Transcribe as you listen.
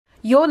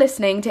You're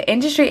listening to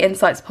Industry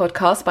Insights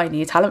podcast by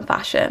New Talent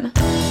Fashion.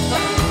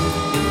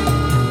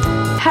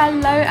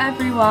 Hello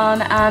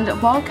everyone and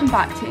welcome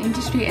back to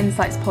Industry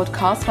Insights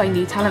podcast by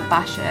New Talent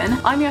Fashion.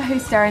 I'm your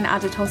host Darren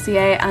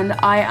Adetossier and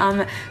I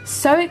am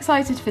so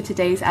excited for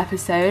today's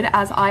episode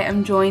as I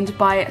am joined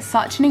by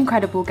such an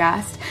incredible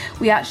guest.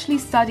 We actually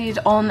studied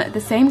on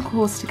the same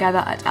course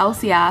together at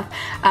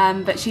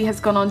LCF, but she has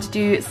gone on to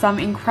do some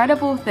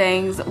incredible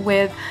things,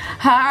 with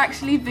her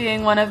actually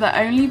being one of the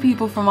only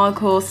people from our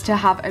course to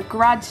have a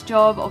grad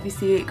job.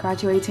 Obviously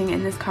graduating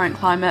in this current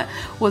climate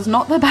was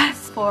not the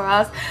best for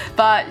us,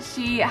 but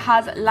she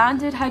has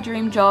landed her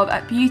dream job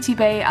at Beauty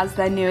Bay as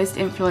their newest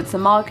influencer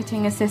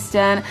marketing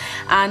assistant,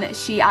 and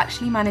she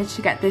actually managed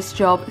to get this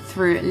job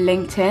through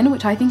LinkedIn,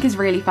 which I think is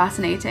really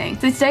fascinating.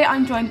 So today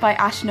I'm joined by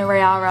Ashna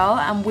Rayarel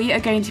and we are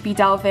going to be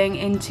delving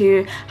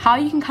into how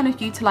you can kind of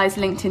utilize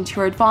LinkedIn to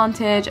your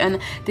advantage and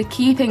the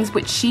key things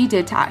which she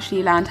did to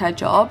actually land her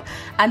job.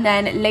 And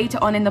then later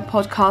on in the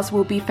podcast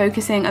we'll be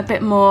focusing a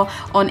bit more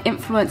on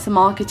influencer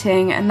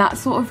marketing and that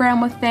sort of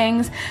realm of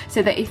things,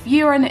 so that if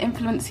you're an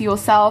influencer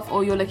yourself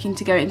or you're looking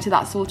to go into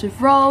that sort of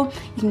role,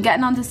 you can get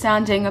an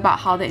understanding about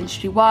how the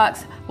industry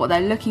works, what they're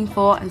looking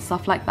for and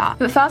stuff like that.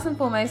 But first and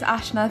foremost,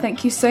 Ashna,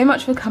 thank you so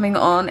much for coming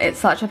on. It's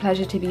such a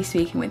pleasure to be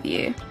speaking with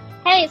you.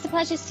 Hey, it's a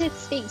pleasure to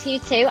speak to you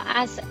too.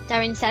 As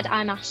Darren said,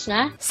 I'm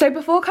Ashna. So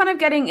before kind of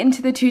getting into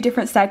the two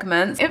different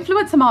segments,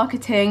 influencer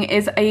marketing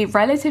is a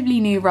relatively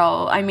new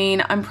role. I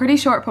mean, I'm pretty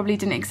sure it probably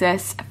didn't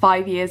exist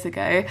 5 years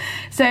ago.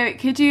 So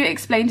could you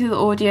explain to the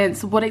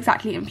audience what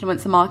exactly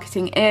influencer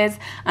marketing is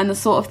and the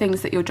sort of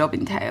things that your job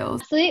entails?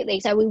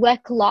 Absolutely. So we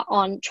work a lot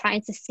on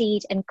trying to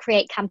seed and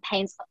create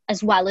campaigns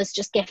as well as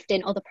just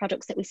gifting other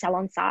products that we sell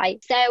on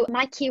site. So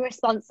my key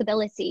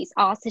responsibilities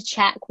are to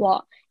check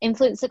what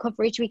influencer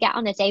coverage we get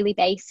on a daily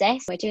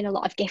basis. We're doing a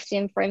lot of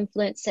gifting for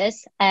influencers.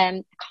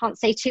 I can't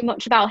say too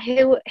much about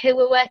who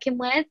we're working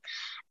with,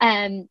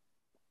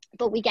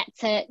 but we get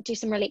to do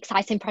some really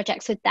exciting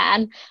projects with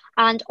them.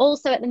 And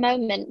also at the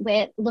moment,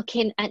 we're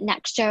looking at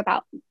next year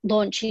about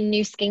launching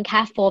new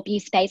skincare for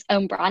Beauty Bay's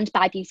own brand,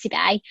 by Beauty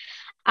Bay.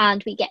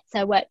 And we get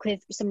to work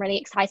with some really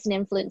exciting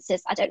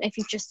influencers. I don't know if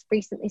you've just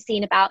recently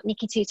seen about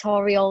Nikki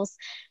Tutorials.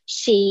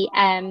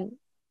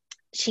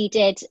 She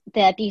did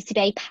the Beauty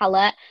Bay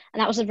palette,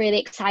 and that was a really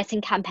exciting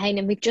campaign.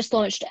 And we've just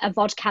launched a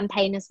VOD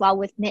campaign as well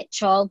with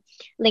Mitchell,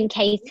 Lynn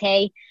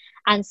Katie,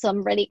 and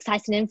some really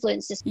exciting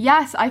influencers.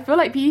 Yes, I feel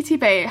like Beauty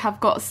Bay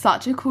have got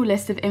such a cool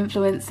list of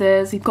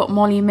influencers. We've got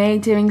Molly May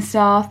doing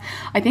stuff.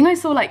 I think I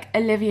saw like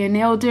Olivia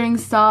Neal doing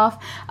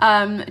stuff,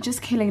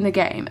 just killing the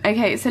game.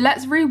 Okay, so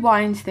let's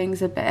rewind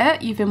things a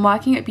bit. You've been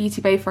working at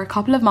Beauty Bay for a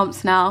couple of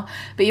months now,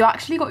 but you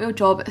actually got your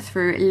job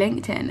through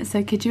LinkedIn.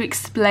 So could you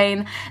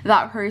explain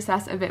that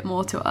process a bit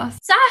more to us?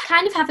 So I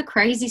kind of have a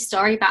crazy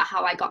story about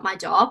how I got my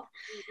job.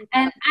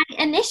 I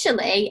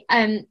initially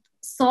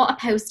saw a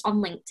post on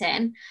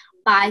LinkedIn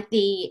by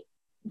the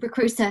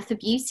recruiter for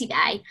Beauty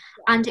Bay,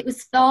 and it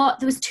was for,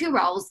 there was two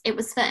roles. It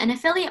was for an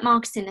affiliate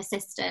marketing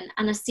assistant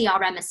and a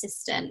CRM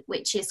assistant,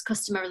 which is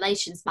customer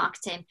relations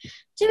marketing.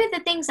 Two of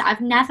the things that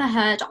I've never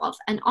heard of,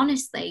 and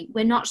honestly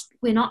we're not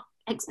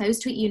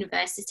exposed to at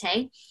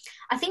university.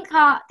 I think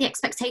the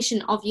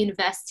expectation of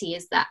university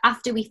is that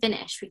after we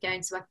finish we go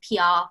into a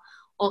PR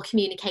or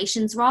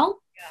communications role.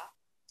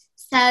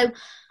 So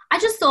I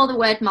just saw the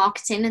word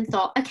marketing and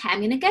thought, okay, I'm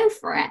going to go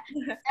for it.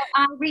 So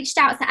I reached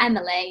out to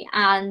Emily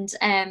and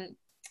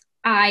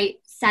I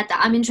said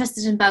that I'm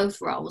interested in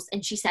both roles.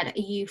 And she said,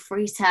 are you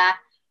free to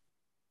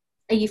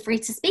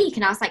speak?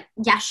 And I was like,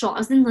 yeah, sure. I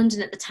was in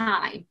London at the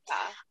time.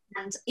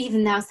 Yeah. And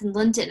even though I was in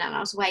London and I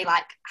was away,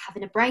 like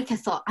having a break, I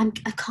thought,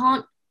 I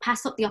can't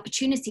pass up the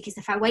opportunity, because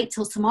if I wait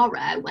till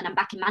tomorrow when I'm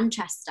back in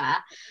Manchester,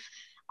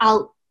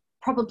 I'll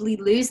probably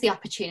lose the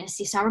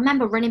opportunity. So I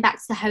remember running back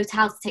to the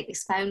hotel to take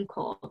this phone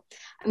call,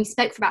 and we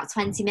spoke for about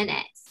 20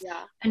 minutes.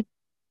 Yeah. And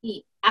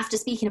after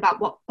speaking about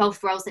what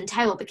both roles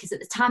entail, because at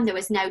the time there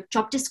was no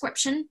job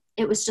description,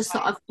 it was just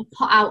sort of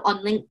put out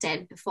on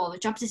LinkedIn before the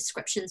job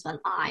descriptions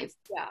went live.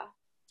 Yeah.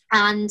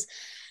 And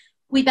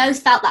we both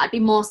felt that I'd be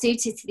more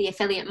suited to the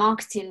affiliate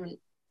marketing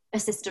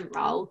assistant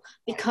role,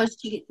 because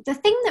the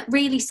thing that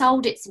really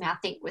sold it to me, I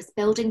think, was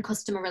building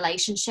customer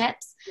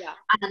relationships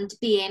and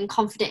being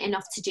confident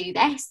enough to do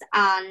this.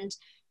 And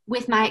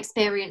with my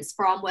experience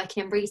from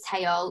working in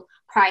retail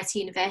prior to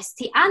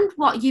university and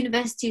what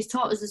university has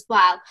taught us as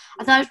well,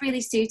 I thought I was really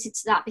suited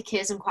to that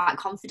because I'm quite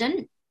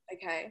confident.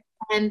 Okay.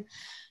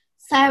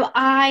 So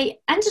I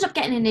ended up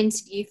getting an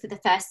interview for the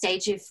first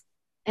stage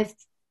of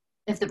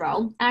the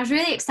role, and I was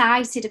really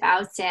excited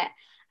about it.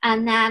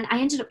 And then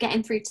I ended up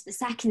getting through to the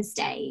second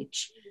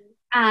stage.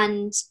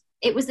 And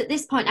it was at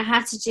this point I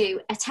had to do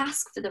a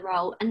task for the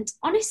role. And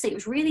honestly, it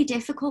was really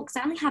difficult because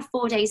I only had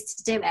 4 days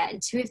to do it. And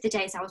 2 of the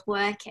days I was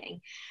working.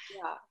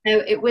 Yeah.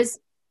 So it was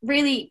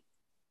really,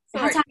 I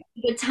had to have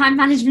good time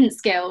management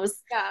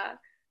skills. Yeah.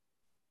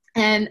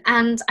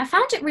 And I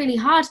found it really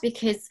hard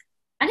because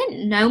I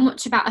didn't know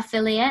much about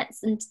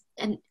affiliates.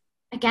 And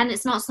again,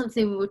 it's not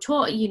something we were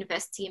taught at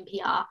university in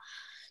PR.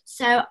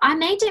 So I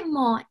made it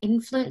more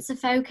influencer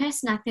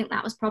focused, and I think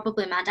that was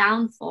probably my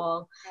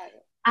downfall. Right.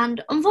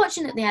 And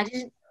unfortunately, I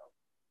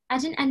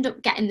didn't end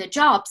up getting the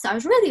job. So I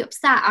was really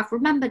upset. I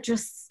remember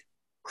just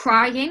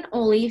crying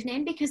all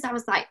evening because I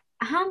was like,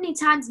 how many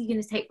times are you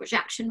going to take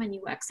rejection when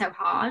you work so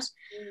hard?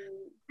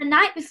 The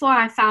night before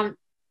I found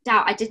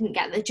out I didn't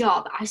get the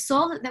job, I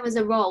saw that there was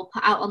a role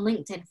put out on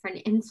LinkedIn for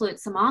an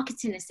influencer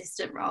marketing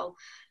assistant role.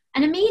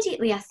 And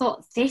immediately I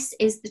thought, this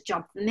is the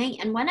job for me.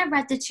 And when I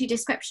read the two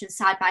descriptions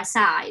side by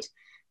side,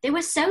 they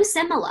were so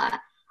similar.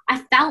 I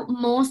felt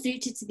more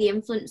suited to the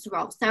influencer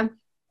role. So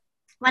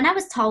when I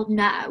was told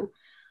no,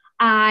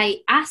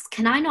 I asked,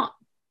 can I not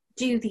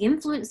do the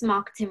influencer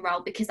marketing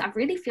role, because I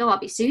really feel I'll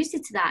be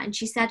suited to that? And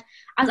she said,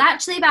 I was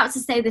actually about to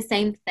say the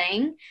same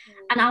thing,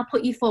 and I'll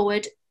put you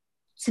forward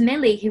to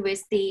Millie, who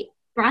is the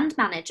brand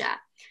manager.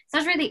 So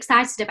I was really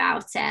excited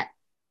about it.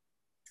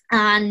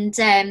 And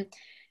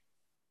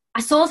I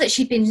saw that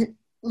she'd been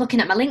looking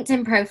at my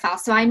LinkedIn profile,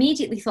 so I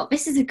immediately thought,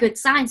 this is a good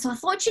sign. So I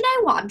thought, you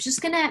know what, I'm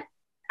just gonna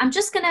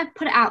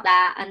put it out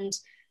there and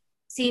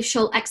see if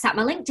she'll accept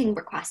my LinkedIn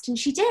request. And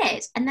she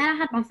did. And then I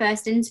had my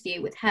first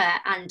interview with her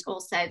and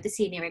also the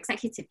senior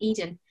executive,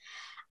 Eden.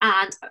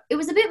 And it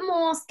was a bit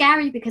more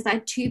scary because I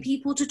had two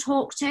people to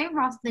talk to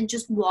rather than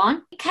just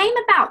one. It came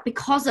about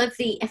because of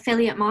the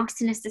affiliate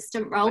marketing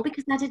assistant role.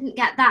 Because I didn't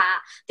get that,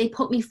 they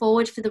put me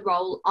forward for the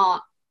role, or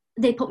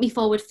they put me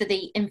forward for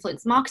the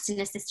influence marketing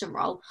assistant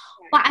role.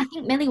 But I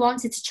think Millie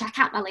wanted to check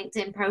out my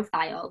LinkedIn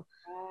profile,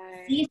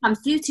 see if I'm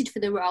suited for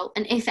the role,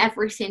 and if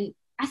everything,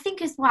 I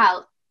think as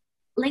well,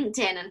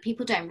 LinkedIn, and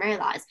people don't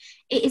realise,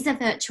 it is a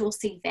virtual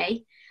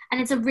CV, and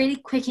it's a really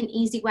quick and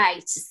easy way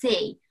to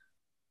see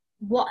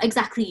what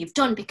exactly you've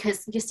done,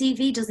 because your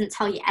CV doesn't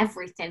tell you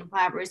everything,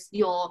 whereas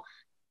your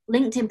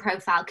LinkedIn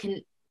profile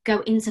can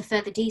go into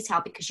further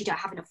detail because you don't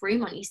have enough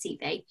room on your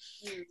CV.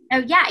 So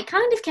yeah, it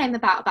kind of came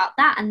about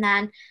that. And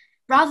then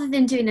rather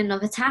than doing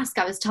another task,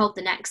 I was told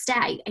the next day,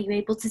 are you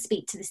able to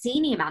speak to the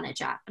senior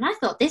manager? And I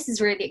thought, this is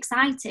really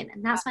exciting.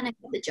 And that's when I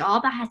got the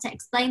job. I had to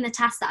explain the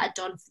task that I'd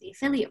done for the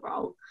affiliate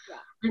role.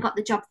 I got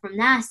the job from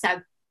there.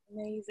 So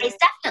amazing. It's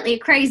definitely a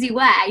crazy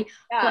way,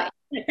 but it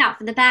worked out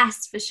for the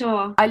best, for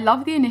sure. I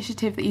love the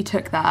initiative that you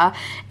took there,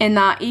 in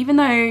that even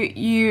though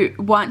you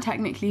weren't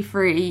technically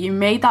free, you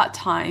made that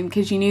time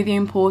because you knew the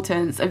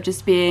importance of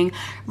just being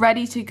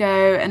ready to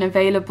go and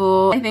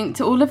available. I think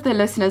to all of the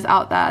listeners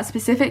out there,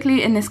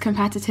 specifically in this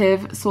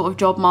competitive sort of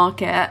job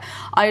market,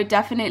 I would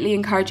definitely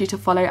encourage you to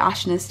follow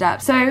Ashna's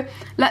steps. So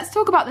let's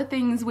talk about the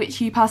things which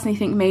you personally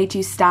think made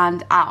you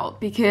stand out,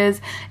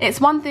 because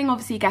it's one thing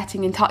obviously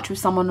getting in touch with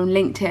someone on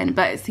LinkedIn,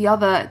 but it's the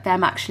other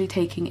them actually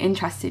taking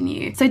interest in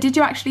you. So did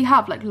you actually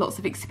have like lots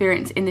of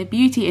experience in the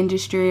beauty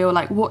industry, or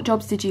like what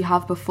jobs did you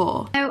have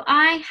before? So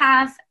I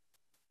have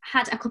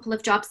had a couple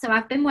of jobs. So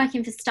I've been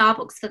working for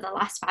Starbucks for the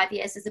last 5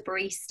 years as a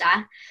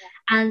barista,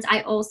 and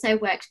I also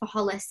worked for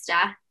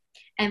Hollister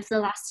for the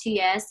last 2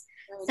 years.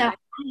 So I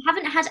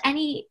haven't had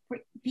any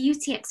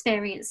beauty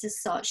experience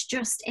as such,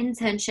 just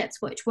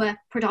internships which were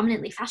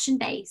predominantly fashion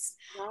based.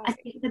 I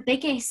think the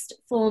biggest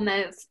form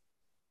of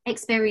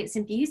experience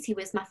in beauty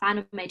was my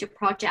final major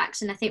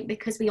project, and I think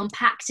because we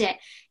unpacked it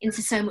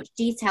into so much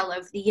detail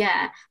over the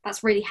year,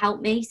 that's really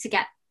helped me to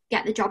get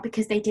the job,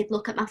 because they did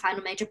look at my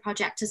final major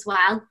project as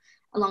well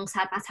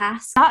alongside my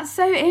task. That's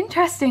so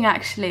interesting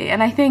actually,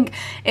 and I think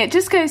it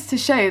just goes to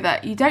show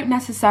that you don't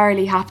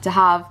necessarily have to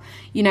have,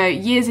 you know,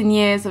 years and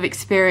years of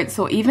experience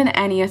or even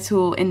any at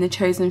all in the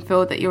chosen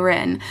field that you're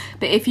in,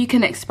 but if you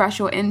can express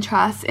your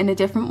interests in a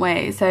different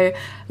way, so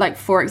like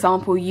for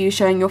example you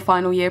showing your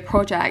final year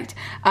project,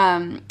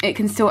 it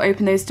can still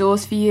open those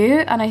doors for you.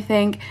 And I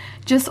think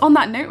just on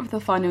that note of the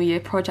final year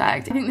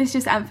project, I think this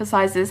just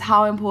emphasizes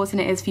how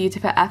important it is for you to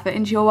put effort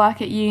into your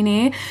work at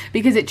uni,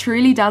 because it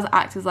truly does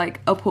act as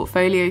like a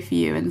portfolio for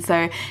you. And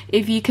so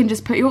if you can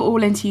just put your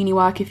all into uni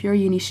work, if you're a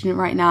uni student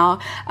right now,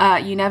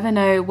 you never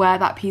know where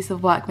that piece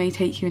of work may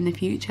take you in the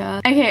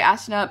future. Okay,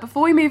 Ashna,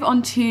 before we move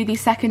on to the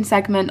second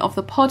segment of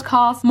the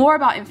podcast, more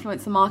about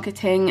influencer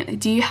marketing,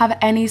 do you have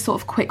any sort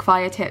of quick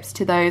fire tips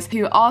to those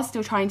who are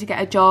still trying to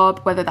get a job,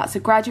 whether that's a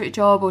graduate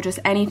job or just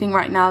anything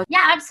right now?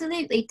 Yeah,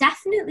 absolutely.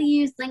 Definitely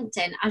use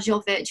LinkedIn as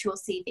your virtual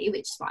CV,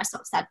 which is what I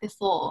sort of said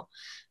before,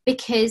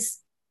 because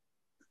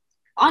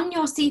on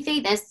your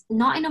CV there's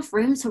not enough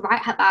room to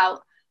write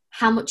about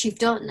how much you've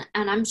done,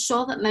 and I'm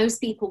sure that most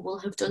people will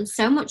have done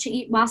so much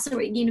whilst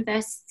they're at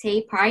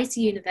university, prior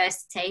to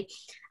university,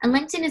 and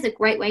LinkedIn is a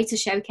great way to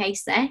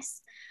showcase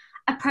this.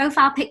 A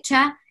profile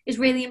picture is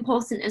really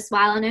important as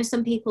well. I know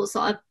some people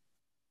sort of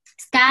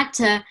scared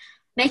to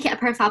make it a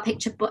profile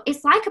picture, but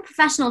it's like a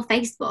professional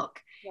Facebook.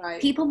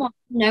 Right. People want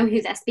to know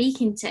who they're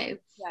speaking to.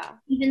 Yeah.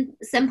 Even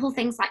simple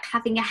things like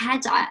having a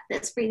header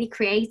that's really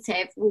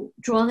creative will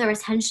draw their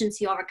attention to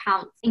your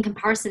account in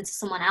comparison to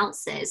someone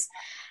else's.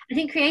 I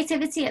think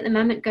creativity at the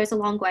moment goes a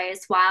long way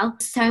as well.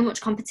 So much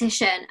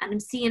competition, and I'm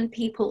seeing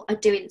people are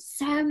doing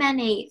so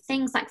many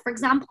things. Like, for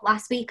example,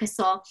 last week I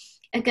saw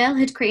a girl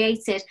had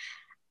created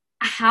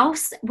a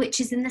house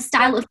which is in the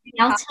style of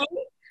reality.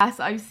 Yes,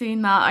 I've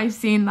seen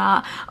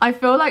that. I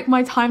feel like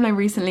my timeline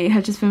recently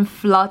has just been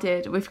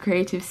flooded with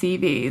creative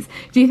CVs.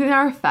 Do you think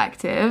they're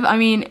effective? I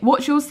mean,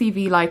 what's your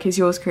CV like? Is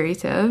yours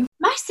creative?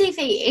 My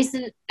CV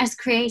isn't as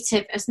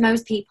creative as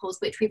most people's,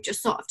 which we've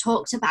just sort of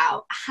talked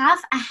about. I have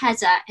a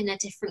header in a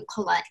different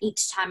colour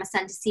each time I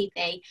send a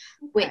CV,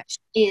 which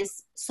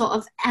is sort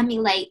of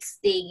emulates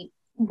the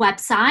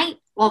website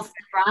of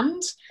the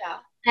brand.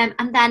 Yeah.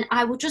 And then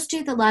I will just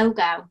do the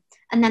logo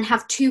and then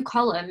have 2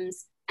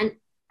 columns. And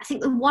I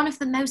think that one of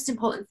the most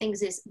important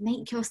things is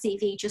make your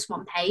CV just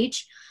 1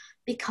 page,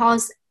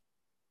 because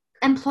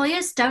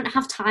employers don't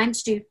have time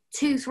to do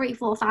 2, 3,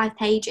 4, 5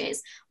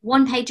 pages.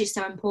 1 page is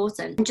so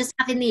important. And just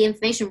having the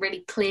information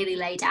really clearly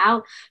laid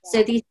out.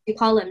 Yeah. So these 2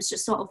 columns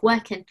just sort of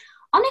work. And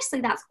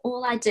honestly, that's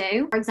all I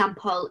do. For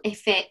example,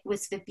 if it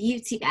was for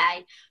Beauty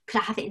Bay,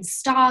 could I have it in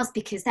stars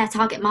because their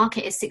target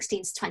market is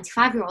 16 to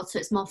 25-year-olds, so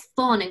it's more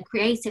fun and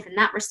creative in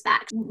that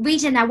respect.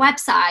 Reading their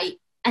website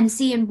and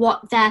seeing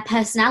what their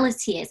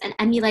personality is and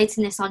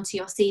emulating this onto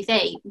your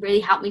CV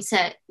really helped me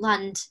to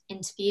land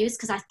interviews,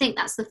 because I think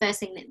that's the first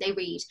thing that they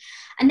read.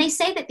 And they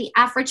say that the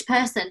average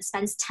person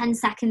spends 10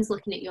 seconds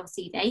looking at your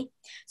CV.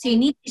 So you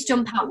need these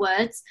jump out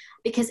words,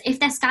 because if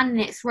they're scanning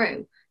it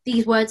through,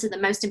 these words are the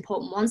most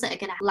important ones that are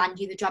going to land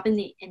you the job in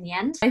the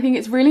end. I think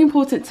it's really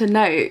important to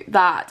note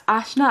that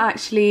Ashna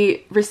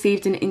actually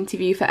received an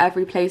interview for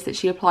every place that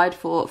she applied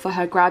for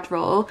her grad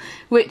role,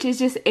 which is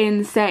just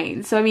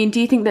insane. So, I mean,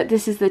 do you think that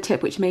this is the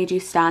tip which made you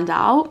stand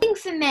out? I think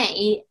for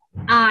me,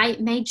 I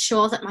made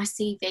sure that my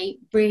CV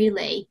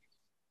really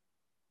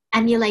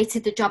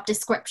emulated the job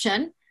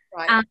description.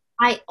 Right. And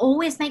I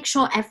always make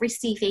sure every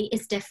CV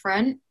is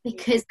different,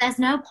 because there's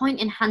no point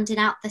in handing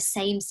out the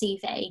same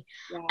CV.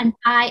 Yeah. And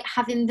by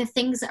having the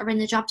things that are in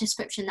the job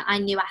description that I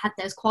knew I had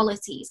those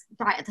qualities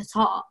right at the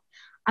top,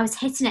 I was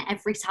hitting it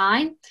every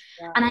time.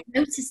 Yeah. And I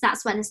noticed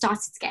that's when I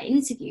started to get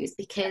interviews,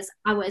 because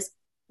I was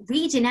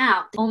reading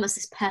out almost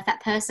this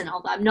perfect person,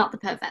 although I'm not the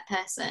perfect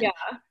person. Yeah.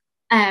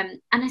 And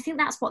I think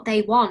that's what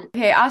they want.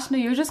 Okay,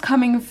 Ashna, you're just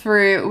coming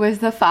through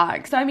with the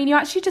facts. I mean, you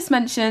actually just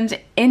mentioned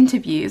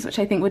interviews, which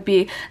I think would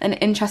be an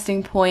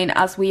interesting point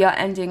as we are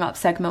ending up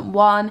segment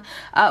 1.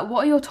 What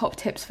are your top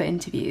tips for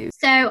interviews?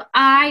 So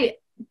I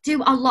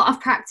do a lot of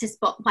practice,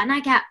 but when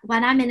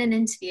I'm in an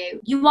interview,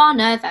 you are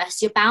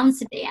nervous, you're bound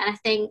to be. And I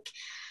think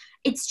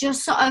it's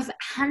just sort of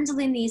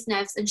handling these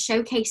nerves and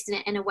showcasing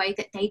it in a way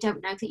that they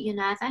don't know that you're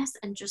nervous,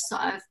 and just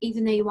sort of,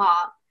 even though you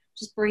are,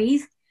 just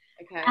breathe.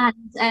 Okay.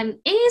 And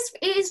it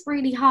is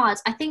really hard.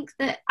 I think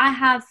that I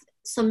have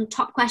some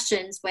top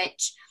questions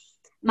which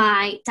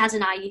my dad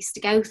and I used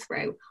to go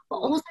through, but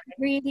also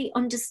really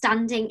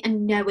understanding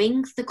and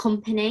knowing the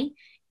company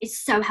is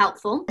so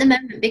helpful. At the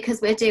moment,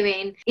 because we're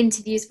doing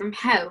interviews from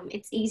home,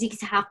 it's easy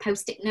to have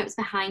post-it notes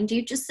behind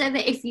you, just so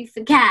that if you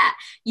forget,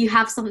 you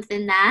have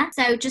something there.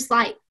 So just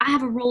like, I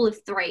have a rule of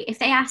 3. If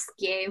they ask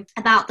you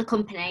about the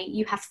company,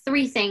 you have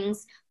 3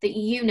 things that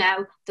you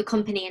know the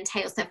company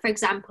entails. So for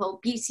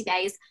example, Beauty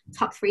Bay's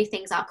top 3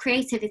 things are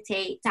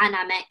creativity,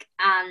 dynamic,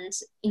 and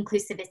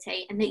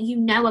inclusivity, and that you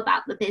know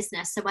about the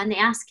business. So when they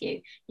ask you,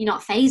 you're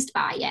not fazed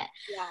by it.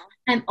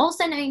 Yeah.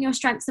 Also knowing your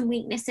strengths and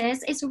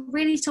weaknesses is a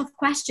really tough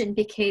question,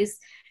 because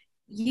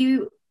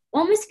you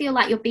almost feel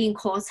like you're being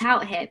caught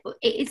out here, but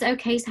it is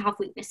okay to have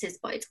weaknesses,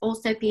 but it's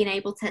also being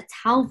able to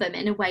tell them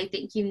in a way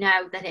that you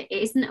know that it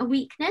isn't a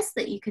weakness,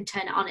 that you can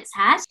turn it on its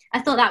head. I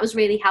thought that was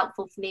really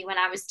helpful for me when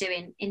I was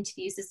doing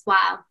interviews as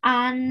well.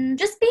 And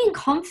just being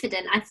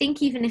confident. I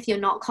think even if you're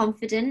not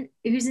confident,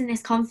 oozing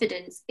this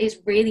confidence is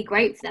really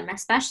great for them,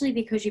 especially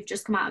because you've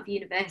just come out of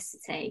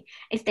university.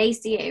 If they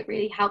see it, it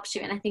really helps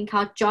you. And I think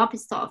our job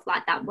is sort of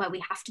like that, where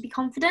we have to be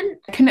confident.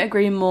 I couldn't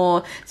agree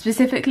more,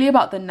 specifically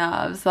about the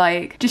nerves.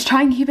 Like, just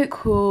try and keep it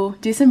cool,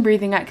 do some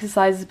breathing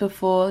exercises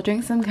before,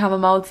 drink some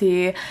chamomile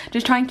tea,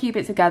 just try and keep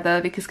it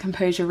together, because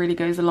composure really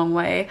goes a long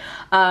way.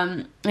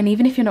 And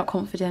even if you're not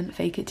confident,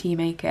 fake it till you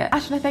make it.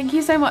 Ashna, thank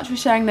you so much for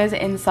sharing those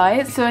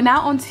insights. So we're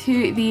now on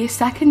to the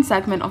second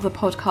segment of the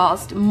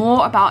podcast,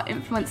 more about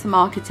influencer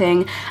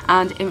marketing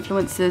and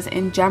influencers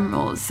in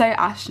general. So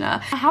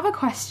Ashna, I have a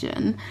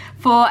question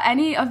for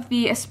any of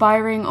the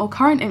aspiring or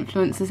current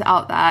influencers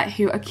out there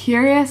who are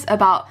curious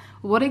about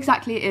what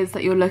exactly it is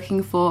that you're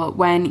looking for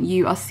when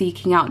you are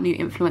seeking out new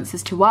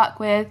influencers to work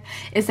with.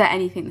 Is there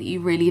anything that you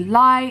really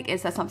like?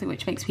 Is there something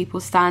which makes people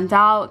stand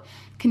out?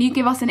 Can you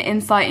give us an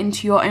insight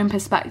into your own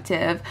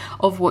perspective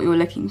of what you're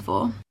looking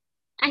for?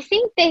 I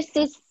think this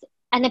is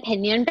an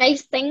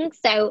opinion-based thing.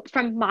 So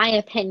from my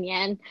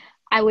opinion,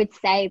 I would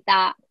say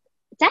that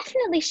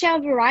definitely show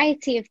a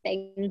variety of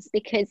things,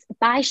 because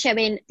by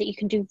showing that you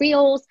can do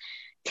reels,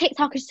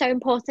 TikTok is so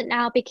important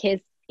now, because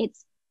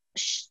it's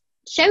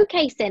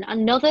showcasing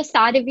another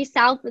side of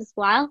yourself as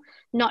well.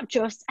 Not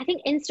just, I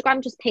think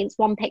Instagram just paints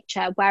one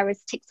picture,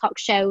 whereas TikTok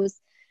shows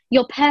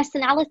your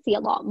personality a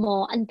lot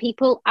more, and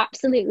people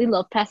absolutely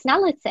love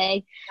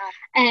personality.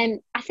 Yeah.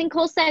 I think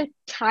also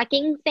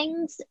tagging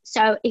things.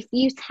 So if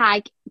you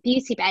tag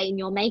Beauty Bay in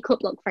your makeup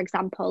look, for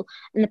example,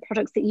 and the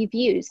products that you've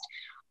used,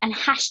 and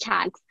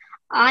hashtags,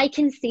 I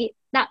can see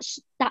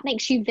that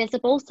makes you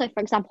visible. So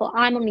for example,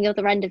 I'm on the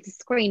other end of the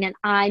screen and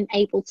I'm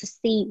able to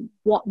see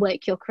what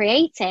work you're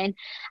creating.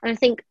 And I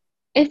think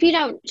if you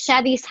don't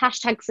share these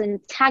hashtags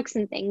and tags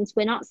and things,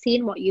 we're not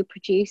seeing what you're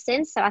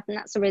producing. So I think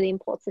that's a really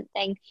important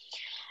thing.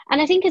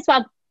 And I think as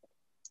well,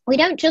 we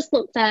don't just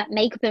look for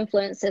makeup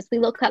influencers, we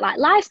look at like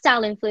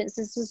lifestyle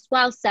influencers as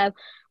well. So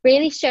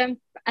really showing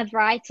a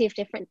variety of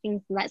different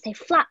things, let's say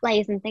flat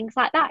lays and things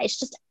like that. It's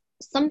just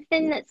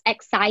something that's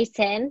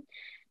exciting.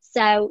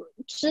 So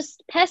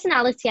just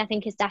personality, I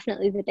think, is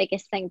definitely the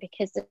biggest thing,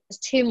 because there's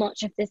too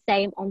much of the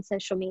same on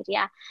social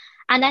media.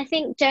 And I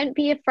think don't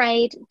be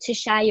afraid to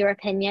share your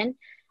opinion,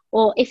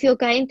 or if you're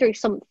going through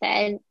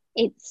something,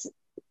 it's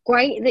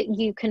great that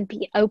you can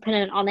be open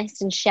and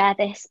honest and share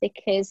this,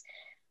 because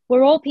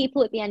we're all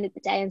people at the end of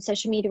the day, and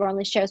social media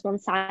only shows one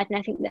side. And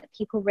I think that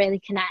people really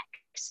connect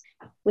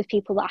with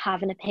people that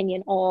have an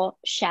opinion or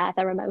share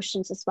their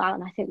emotions as well.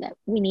 And I think that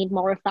we need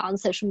more of that on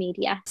social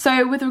media.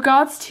 So with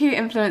regards to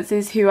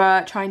influencers who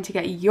are trying to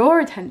get your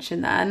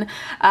attention then,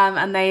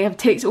 and they have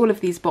ticked all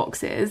of these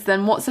boxes,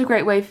 then what's a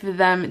great way for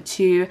them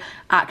to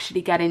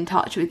actually get in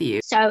touch with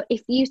you? So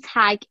if you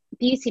tag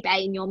Beauty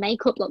Bay in your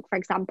makeup look, for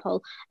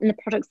example, and the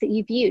products that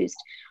you've used,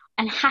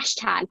 and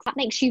hashtags, that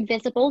makes you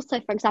visible. So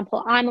for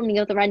example, I'm on the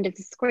other end of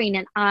the screen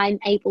and I'm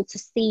able to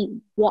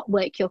see what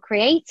work you're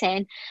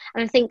creating.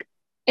 And I think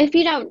if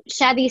you don't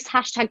share these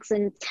hashtags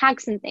and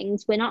tags and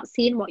things, we're not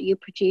seeing what you're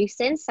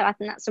producing. So I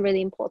think that's a really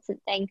important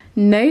thing.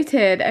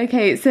 Noted.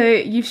 Okay, so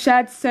you've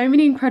shared so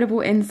many incredible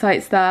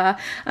insights there.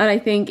 And I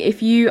think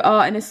if you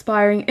are an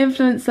aspiring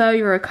influencer,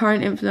 you're a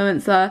current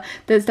influencer,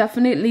 there's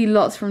definitely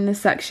lots from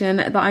this section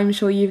that I'm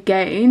sure you've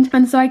gained.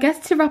 And so I guess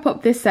to wrap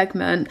up this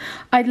segment,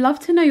 I'd love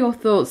to know your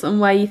thoughts on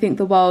where you think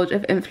the world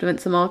of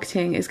influencer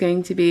marketing is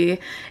going to be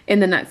in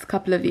the next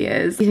couple of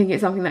years. Do you think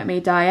it's something that may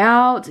die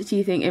out? Do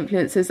you think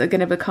influencers are going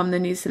to become the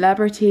new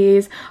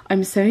celebrities?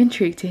 I'm so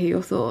intrigued to hear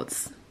your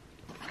thoughts.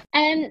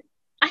 I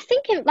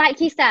think, like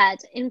you said,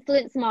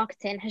 influencer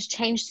marketing has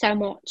changed so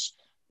much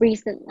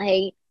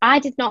recently. I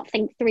did not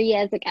think 3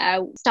 years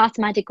ago,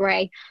 starting my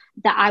degree,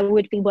 that I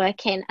would be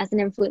working as an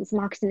influencer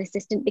marketing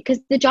assistant, because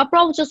the job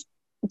role just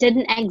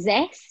didn't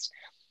exist.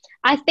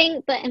 I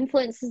think that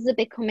influencers are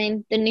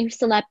becoming the new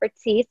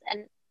celebrities,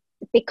 and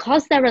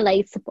because they're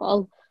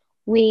relatable,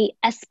 we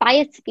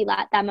aspire to be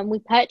like them, and we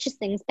purchase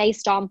things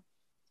based on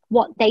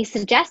what they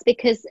suggest,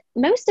 because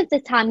most of the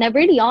time they're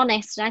really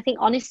honest, and I think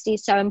honesty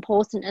is so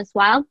important as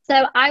well.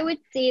 So I would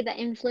see that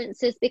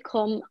influencers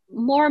become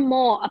more and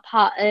more a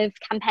part of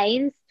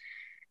campaigns.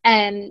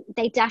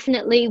 They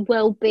definitely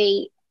will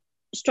be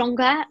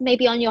stronger,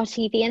 maybe on your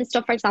TV and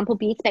stuff. For example,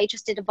 Beauty Bay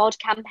just did a VOD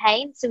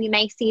campaign, so we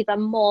may see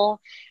them more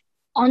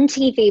on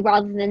TV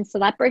rather than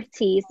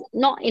celebrities,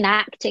 not in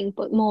acting,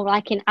 but more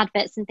like in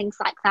adverts and things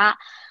like that.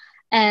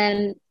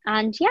 And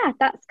yeah,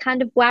 that's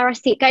kind of where I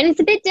see it going. It's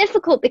a bit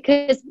difficult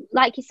because,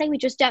 like you say, we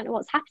just don't know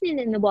what's happening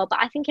in the world. But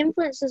I think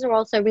influencers are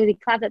also really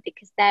clever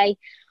because they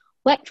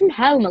work from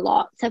home a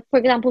lot. So, for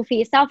example, for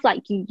yourself,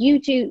 like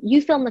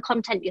you film the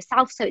content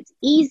yourself, so it's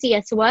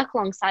easier to work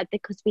alongside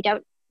because we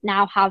don't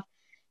now have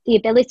the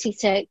ability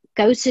to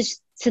go to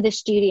the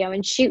studio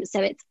and shoot. So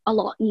it's a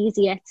lot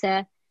easier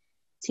to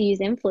use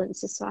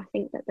influencers. So I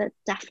think that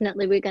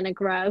definitely we're going to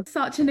grow.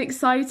 Such an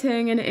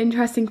exciting and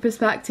interesting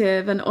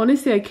perspective, and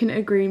honestly I couldn't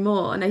agree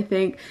more. And I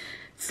think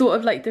sort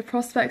of like the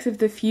prospects of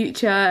the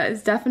future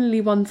is definitely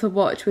one to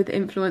watch with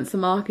influencer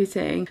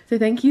marketing. So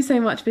thank you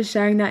so much for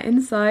sharing that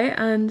insight,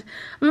 and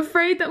I'm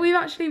afraid that we've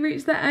actually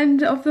reached the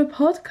end of the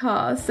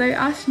podcast. So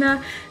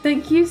Ashna,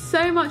 thank you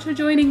so much for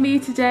joining me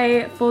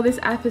today for this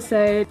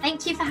episode.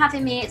 Thank you for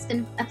having me, it's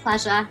been a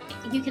pleasure.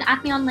 You can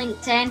add me on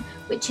LinkedIn,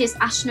 which is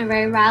Ashna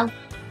Rowrell,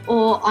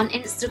 or on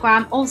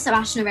Instagram, also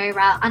Ashna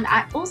Rowrell, and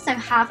I also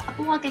have a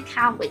blog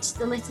account, which is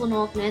The Little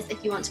Northerners,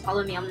 if you want to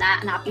follow me on there,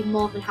 and I'll be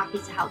more than happy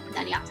to help with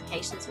any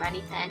applications or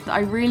anything. I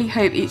really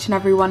hope each and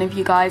every one of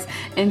you guys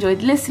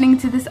enjoyed listening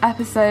to this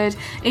episode.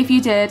 If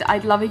you did,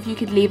 I'd love if you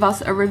could leave us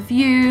a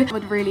review. It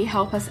would really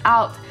help us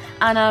out.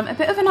 And a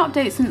bit of an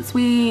update since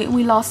we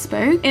last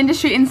spoke.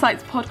 Industry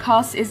Insights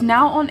Podcast is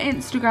now on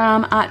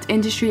Instagram at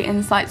Industry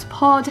Insights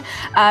Pod,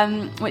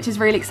 which is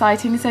really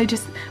exciting. So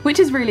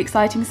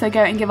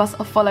go and give us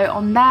a follow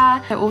on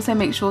there. So also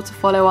make sure to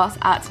follow us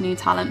at New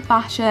Talent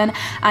Fashion.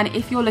 And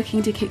if you're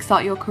looking to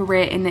kickstart your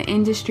career in the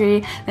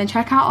industry, then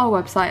check out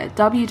our website at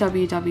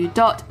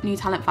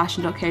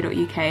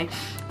www.newtalentfashion.co.uk.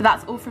 But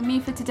that's all from me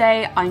for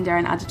today. I'm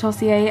Darren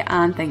Adetossier,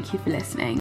 and thank you for listening.